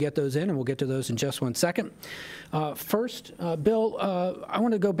make sure you get those in, and we'll get to those in just one second. First, Bill, I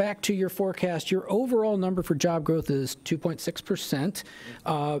want to go back to your forecast. Your overall number for job growth is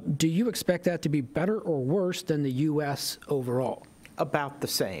 2.6%. Do you expect that to be better or worse than the U.S. overall? About the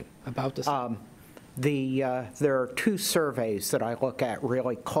same. About the same. There are two surveys that I look at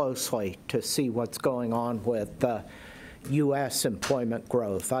really closely to see what's going on with U.S. employment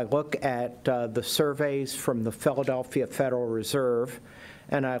growth. I look at the surveys from the Philadelphia Federal Reserve,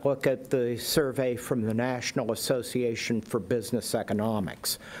 and I look at the survey from the National Association for Business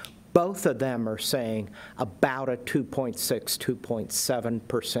Economics. Both of them are saying about a 2.6,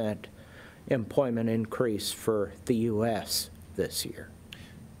 2.7% employment increase for the U.S. this year.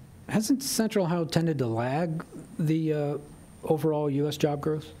 Hasn't Central Ohio tended to lag the overall U.S. job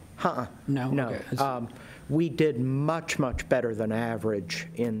growth? No. Okay. We did much, much better than average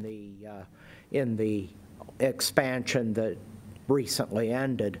in the expansion that recently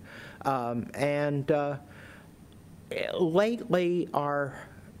ended. Lately, our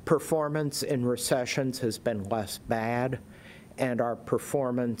performance in recessions has been less bad, and our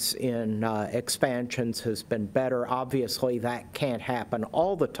performance in expansions has been better. Obviously, that can't happen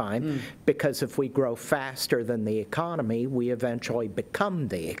all the time, because if we grow faster than the economy, we eventually become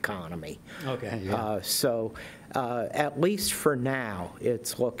the economy. Okay. Yeah. So at least for now,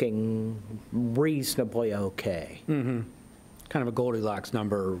 it's looking reasonably okay. Mm-hmm. Kind of a Goldilocks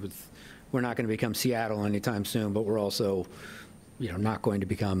number. We're not going to become Seattle anytime soon, but we're also, not going to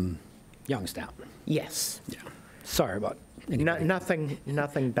become Youngstown. Yes. Yeah. Sorry about anybody. Nothing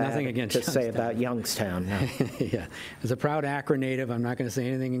bad against to say about Youngstown. No. Yeah. As a proud Akron native, I'm not going to say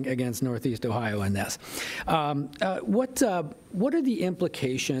anything against Northeast Ohio in this. What are the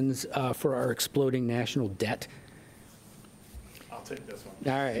implications for our exploding national debt? I'll take this one.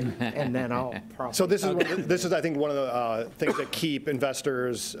 All right. And then I'll probably. So this is, I think, one of the things that keep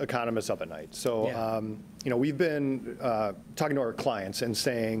investors, economists up at night. So, we've been talking to our clients and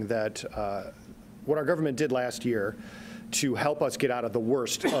saying that what our government did last year to help us get out of the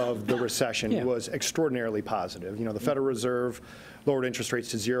worst of the recession was extraordinarily positive. The Federal Reserve lowered interest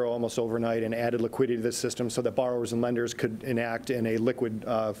rates to zero almost overnight and added liquidity to the system so that borrowers and lenders could enact in a liquid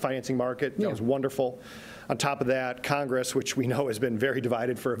financing market. That was wonderful. On top of that, Congress, which we know has been very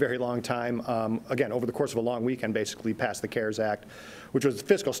divided for a very long time, again, over the course of a long weekend, basically passed the CARES Act, which was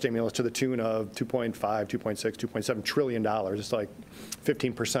fiscal stimulus to the tune of $2.5, $2.6, $2.7 trillion. It's like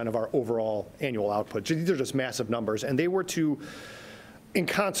 15% of our overall annual output. These are just massive numbers, and they were to in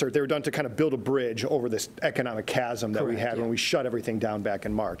concert, they were done to kind of build a bridge over this economic chasm that we had when we shut everything down back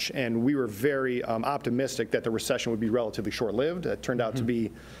in March. And we were very optimistic that the recession would be relatively short-lived. It turned out to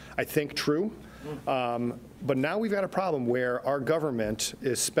be, I think, true. But now we've got a problem where our government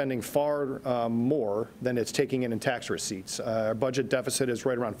is spending far more than it's taking in tax receipts. Our budget deficit is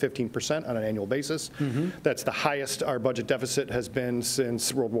right around 15% on an annual basis. That's the highest our budget deficit has been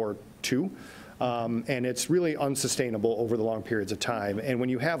since World War II. And it's really unsustainable over the long periods of time. And when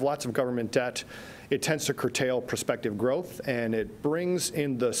you have lots of government debt, it tends to curtail prospective growth, and it brings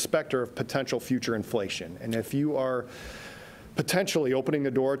in the specter of potential future inflation. And if you are potentially opening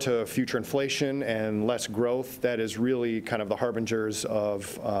the door to future inflation and less growth, that is really kind of the harbingers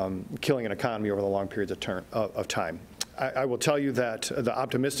of killing an economy over the long periods of time. I will tell you that the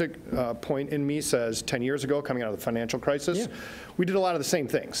optimistic point in me says 10 years ago, coming out of the financial crisis, we did a lot of the same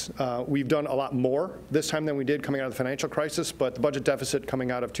things. We've done a lot more this time than we did coming out of the financial crisis, but the budget deficit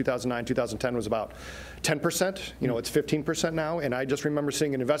coming out of 2009, 2010 was about 10%. You know, it's 15% now, and I just remember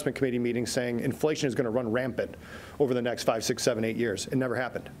seeing an investment committee meeting saying inflation is going to run rampant over the next 5, 6, 7, 8 years. It never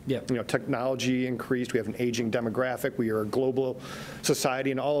happened. You know, technology increased. We have an aging demographic. We are a global society,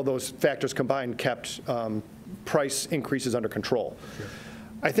 and all of those factors combined kept price increases under control.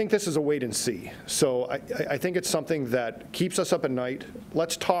 I think this is a wait and see. So I think it's something that keeps us up at night.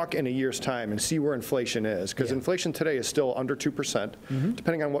 Let's talk in a year's time and see where inflation is, because inflation today is still under 2%,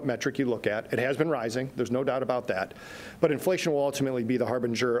 depending on what metric you look at. It has been rising. There's no doubt about that. But inflation will ultimately be the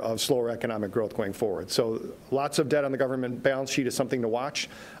harbinger of slower economic growth going forward. So lots of debt on the government balance sheet is something to watch.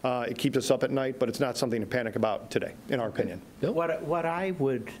 It keeps us up at night, but it's not something to panic about today, in our opinion. What I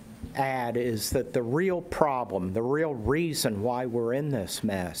would add is that the real problem, the real reason why we're in this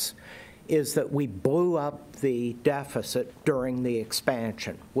mess is that we blew up the deficit during the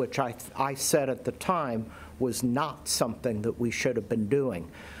expansion, which I said at the time was not something that we should have been doing.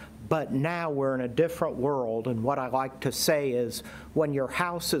 But now we're in a different world, and what I like to say is when your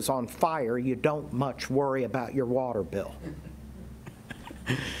house is on fire, you don't much worry about your water bill.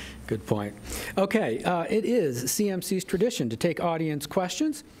 Good point. Okay, it is CMC's tradition to take audience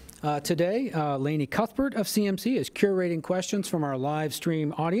questions. Today, Lainey Cuthbert of CMC is curating questions from our live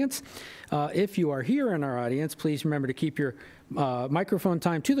stream audience. If you are here in our audience, please remember to keep your microphone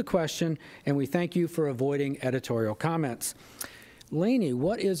time to the question, and we thank you for avoiding editorial comments. Lainey,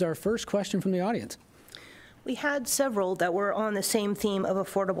 what is our first question from the audience? We had several that were on the same theme of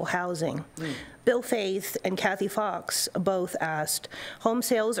affordable housing. Bill Faith and Kathy Fox both asked, home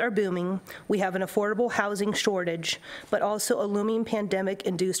sales are booming, we have an affordable housing shortage, but also a looming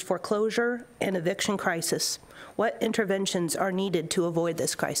pandemic-induced foreclosure and eviction crisis. What interventions are needed to avoid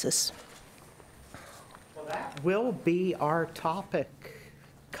this crisis? Well, that will be our topic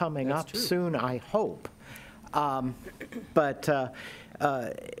coming up soon, I hope.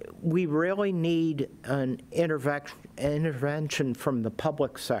 We really need an intervention from the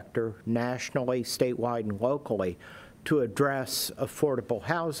public sector, nationally, statewide, and locally, to address affordable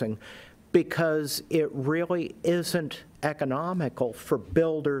housing, because it really isn't economical for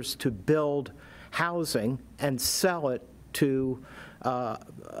builders to build housing and sell it to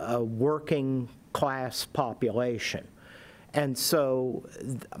a working class population. And so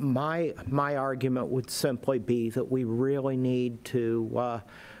my argument would simply be that we really need to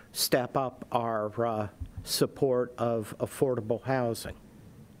step up our support of affordable housing.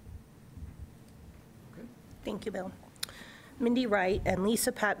 Thank you, Bill. Mindy Wright and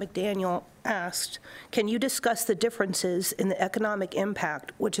Lisa Pat McDaniel asked, can you discuss the differences in the economic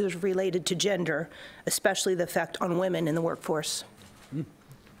impact which is related to gender, especially the effect on women in the workforce?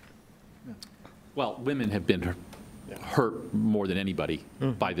 Well, women have been hurt more than anybody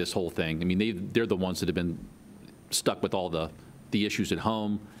by this whole thing. I mean, they're the ones that have been stuck with all the issues at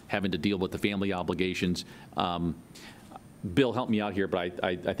home, having to deal with the family obligations. Bill, help me out here, but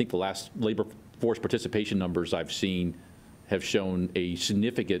I think the last labor force participation numbers I've seen have shown a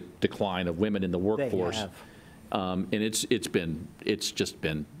significant decline of women in the workforce. They have. And it's just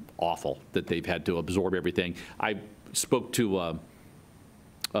been awful that they've had to absorb everything. I spoke to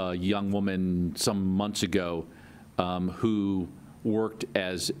a young woman some months ago who worked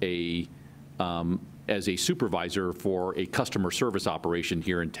as a supervisor for a customer service operation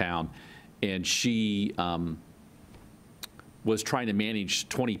here in town, and she was trying to manage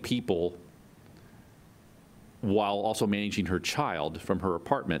 20 people while also managing her child from her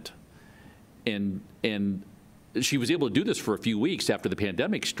apartment, and she was able to do this for a few weeks after the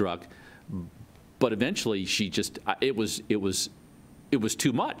pandemic struck, but eventually she just it was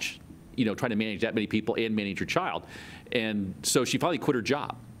too much. You know, trying to manage that many people and manage your child, and so she finally quit her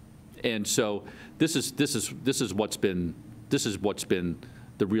job, and so this is what's been this is what's been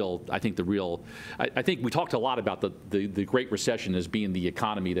the real, I think we talked a lot about the Great Recession as being the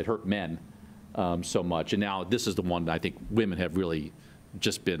economy that hurt men so much, and now this is the one that I think women have really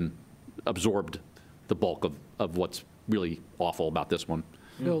just been absorbed the bulk of what's really awful about this one.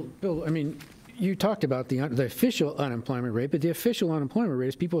 Bill, I mean, you talked about the official unemployment rate, but the official unemployment rate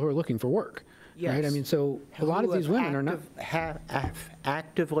is people who are looking for work, right? I mean, so a lot of these women are not. Have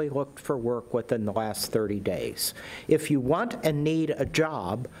actively looked for work within the last 30 days. If you want and need a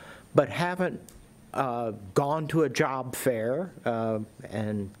job, but haven't gone to a job fair,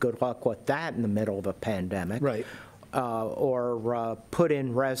 and good luck with that in the middle of a pandemic, right? Or put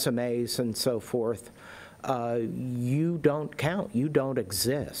in resumes and so forth, you don't count, you don't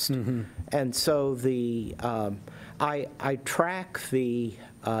exist. And so I track the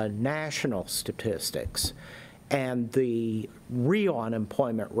national statistics, and the real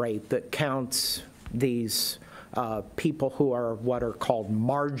unemployment rate that counts these people who are what are called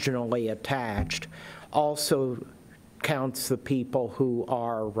marginally attached also counts the people who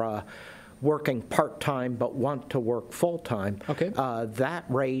are working part-time but want to work full-time. Okay. That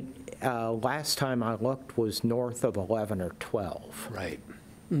rate, last time I looked, was north of 11 or 12. Right.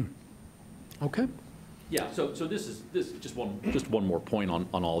 Okay. Yeah. So this is just one more point on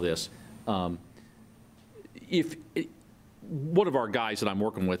all this. One of our guys that I'm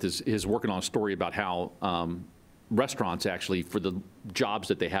working with is working on a story about how restaurants actually, for the jobs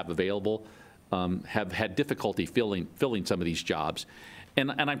that they have available, have had difficulty filling some of these jobs. And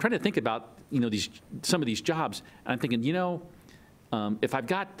I'm trying to think about, some of these jobs, and I'm thinking,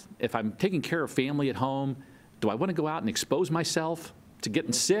 if I'm taking care of family at home, do I want to go out and expose myself to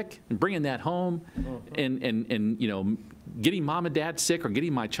getting sick and bringing that home, and getting mom and dad sick or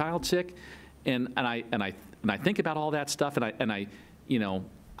getting my child sick, and I think about all that stuff, and I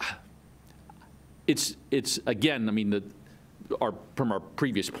it's again, I mean, from our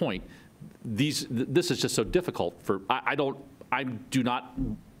previous point, this is just so difficult for, I do not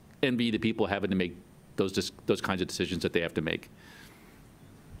envy the people having to make those kinds of decisions that they have to make.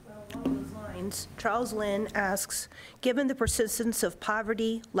 Well, along those lines, Charles Lynn asks, given the persistence of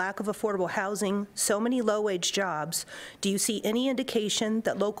poverty, lack of affordable housing, so many low-wage jobs, do you see any indication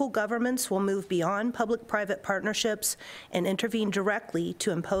that local governments will move beyond public-private partnerships and intervene directly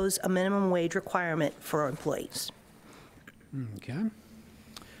to impose a minimum wage requirement for employees? Okay.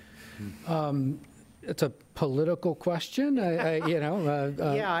 It's a political question, Well,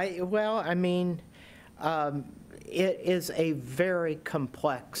 I mean, it is a very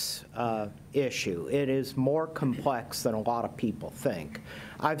complex issue. It is more complex than a lot of people think.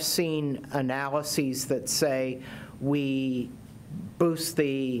 I've seen analyses that say we boost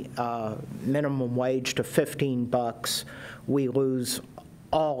the minimum wage to $15, we lose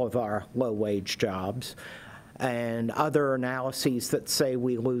all of our low-wage jobs, and other analyses that say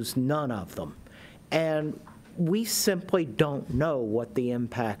we lose none of them. And we simply don't know what the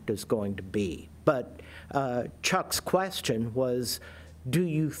impact is going to be. But Chuck's question was, do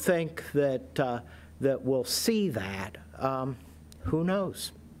you think that that we'll see that? Who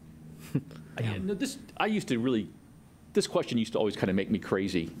knows? This question used to always kind of make me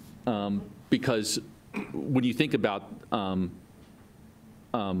crazy, because when you think about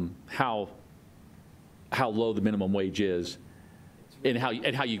how low the minimum wage is, and how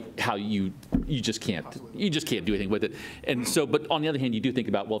you just can't do anything with it. And so, but on the other hand, you do think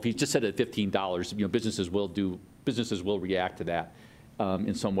about, well, if he just set it at $15, businesses will react to that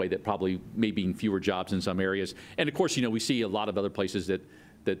in some way that probably may be fewer jobs in some areas. And of course, we see a lot of other places that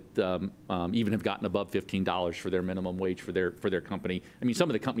even have gotten above $15 for their minimum wage for their company. I mean, some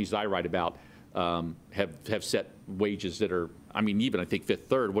of the companies that I write about have set wages that are, I mean, even I think Fifth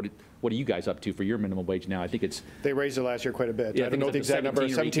Third. What are you guys up to for your minimum wage now? I think it's, they raised it last year quite a bit. Yeah, I don't know the exact number,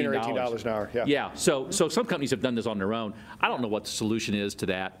 $17 or $18 an hour. Yeah. Yeah. So some companies have done this on their own. I don't know what the solution is to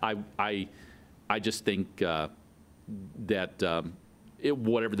that. I just think that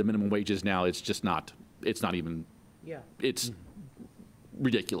whatever the minimum wage is now, it's just not. It's not even. Yeah. It's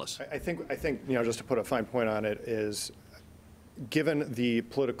ridiculous. I think just to put a fine point on it is, given the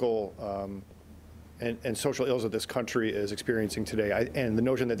political and social ills that this country is experiencing today, and the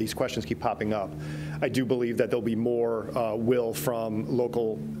notion that these questions keep popping up, I do believe that there'll be more will from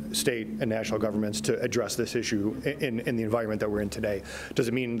local, state, and national governments to address this issue in the environment that we're in today. Does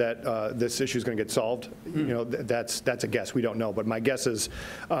it mean that this issue is going to get solved? That's a guess. We don't know. But my guess is,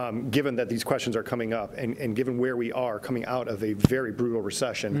 given that these questions are coming up, and given where we are coming out of a very brutal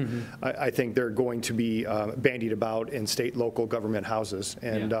recession, I think they're going to be bandied about in state, local government houses,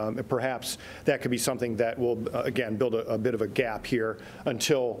 and perhaps that could be something something that will, again, build a bit of a gap here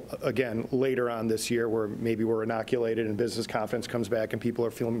until, again, later on this year where maybe we're inoculated and business confidence comes back and people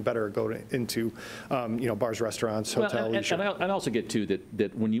are feeling better into, bars, restaurants, hotel, leisure. And I also get, too,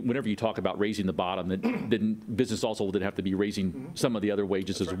 that whenever you talk about raising the bottom, then business also would have to be raising some of the other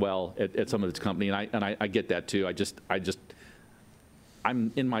wages as well at some of its company, and I get that, too.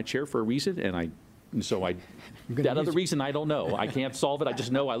 I'm in my chair for a reason, and that other reason I don't know. I can't solve it. I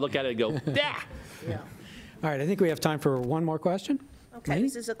just know I look at it and go, yeah. All right, I think we have time for one more question. Okay,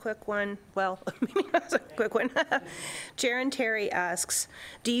 this is a quick one. Well, maybe not a quick one. Jaron Terry asks,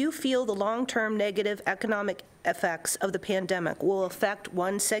 do you feel the long-term negative economic effects of the pandemic will affect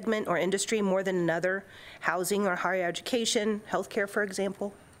one segment or industry more than another? Housing or higher education, healthcare, for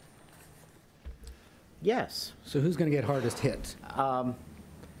example? Yes. So who's going to get hardest hit?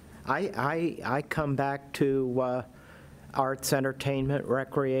 I come back to arts, entertainment,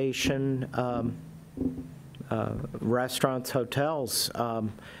 recreation, restaurants, hotels.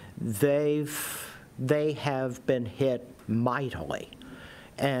 They have been hit mightily,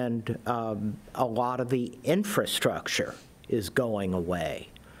 and a lot of the infrastructure is going away.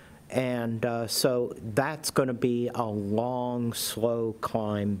 And so that's going to be a long, slow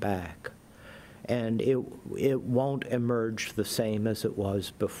climb back. And it won't emerge the same as it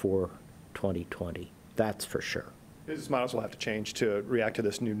was before 2020. That's for sure. Business models will have to change to react to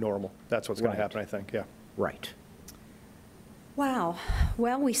this new normal. That's what's going to happen, I think, yeah. Right. Wow.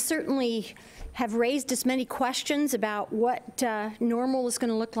 Well, we certainly have raised as many questions about what normal is going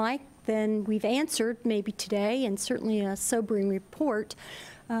to look like than we've answered maybe today, and certainly a sobering report.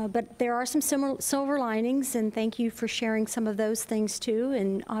 But there are some silver linings, and thank you for sharing some of those things too.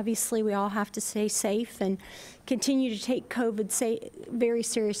 And obviously, we all have to stay safe and continue to take COVID very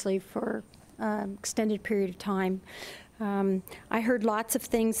seriously for an extended period of time. I heard lots of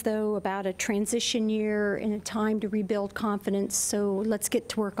things, though, about a transition year and a time to rebuild confidence, so let's get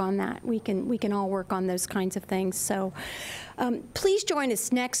to work on that. We can all work on those kinds of things. So please join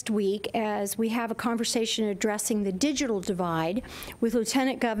us next week as we have a conversation addressing the digital divide with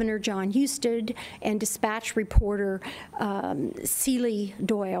Lieutenant Governor John Husted and dispatch reporter Celie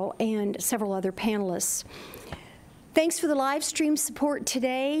Doyle and several other panelists. Thanks for the live stream support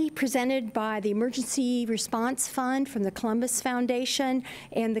today, presented by the Emergency Response Fund from the Columbus Foundation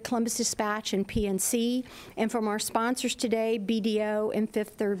and the Columbus Dispatch and PNC, and from our sponsors today, BDO and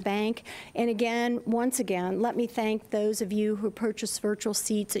Fifth Third Bank. And again, once again, let me thank those of you who purchased virtual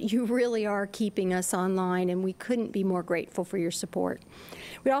seats. You really are keeping us online, and we couldn't be more grateful for your support.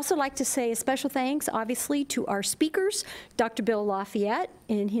 We'd also like to say a special thanks, obviously, to our speakers, Dr. Bill LaFayette,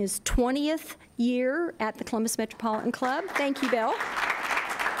 in his 20th year at the Columbus Metropolitan Club. Thank you, Bill.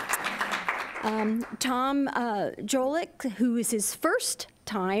 Tom Jalics, who is his first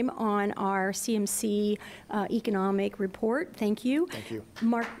time on our CMC economic report. Thank you. Thank you.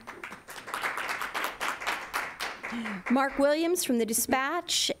 Mark Williams from the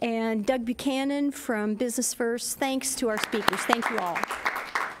Dispatch and Doug Buchanan from Business First. Thanks to our speakers. Thank you all.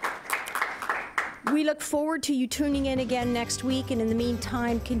 We look forward to you tuning in again next week, and in the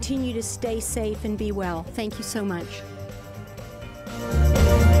meantime, continue to stay safe and be well. Thank you so much.